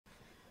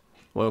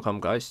Welcome,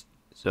 guys.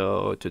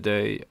 So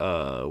today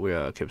we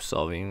are keep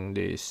solving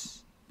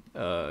this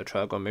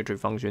trigonometric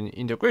function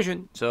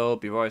integration. So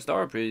before I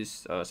start,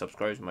 please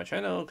subscribe to my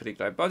channel,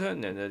 click like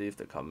button, and leave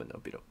the comment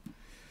below.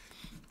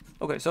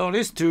 Okay, so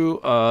these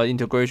two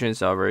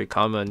integrations are very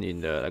common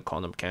in the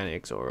quantum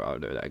mechanics or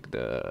other like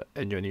the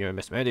engineering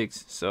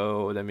mathematics.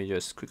 So let me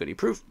just quickly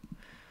prove.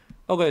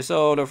 Okay,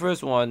 so the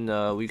first one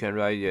we can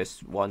write as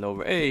 1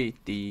 over a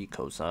d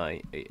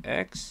cosine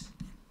ax.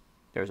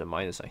 There's a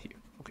minus sign here.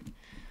 Okay.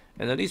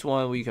 And then this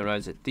one we can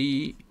write as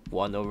d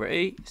 1 over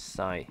a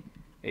sine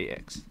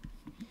ax.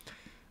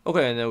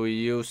 Okay, and then we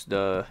use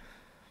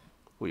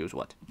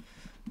what?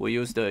 We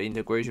use the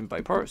integration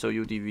by part. So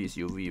u dv is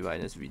uv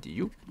minus v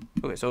du.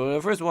 Okay, so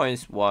the first one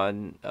is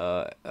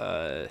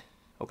okay,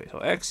 so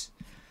x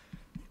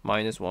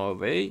minus 1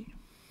 over a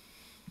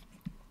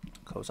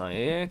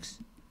cosine ax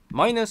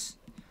minus,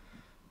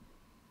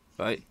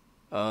 right,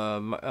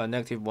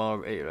 negative 1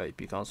 over a, right,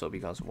 becomes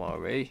 1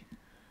 over a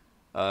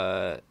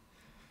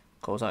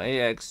cosine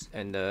ax,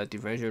 and the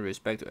differential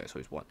respect to x, so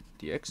it's 1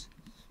 dx.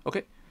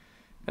 Okay,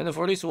 and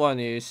for this one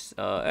is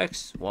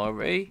x 1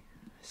 over a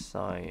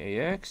sine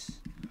ax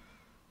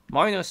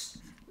minus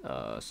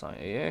sine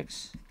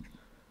ax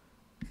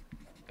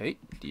 8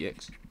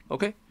 dx.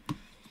 Okay.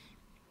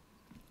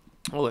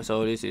 Okay,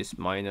 so this is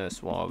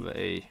minus 1 over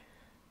a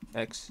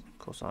x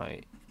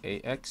cosine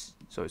ax,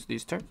 so it's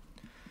this term,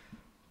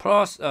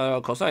 plus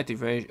cosine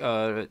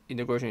differential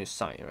integration is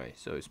sine, right?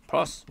 So it's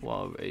plus 1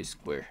 over a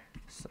squared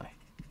sine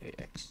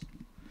ax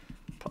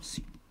plus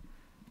c.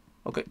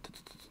 Okay,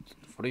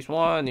 for this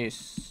one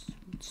is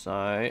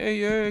sine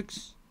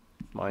ax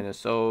minus,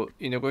 so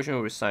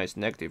integration with sine is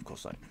negative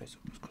cosine, right? So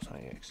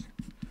cosine ax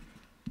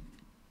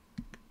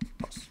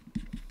plus.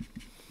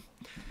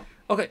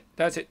 Okay,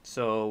 that's it.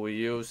 So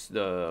we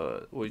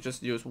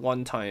just use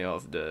one time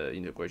of the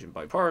integration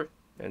by part,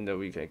 and then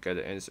we can get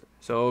the answer.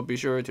 So be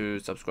sure to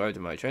subscribe to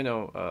my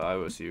channel. I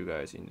will see you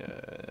guys in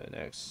the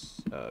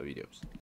next videos.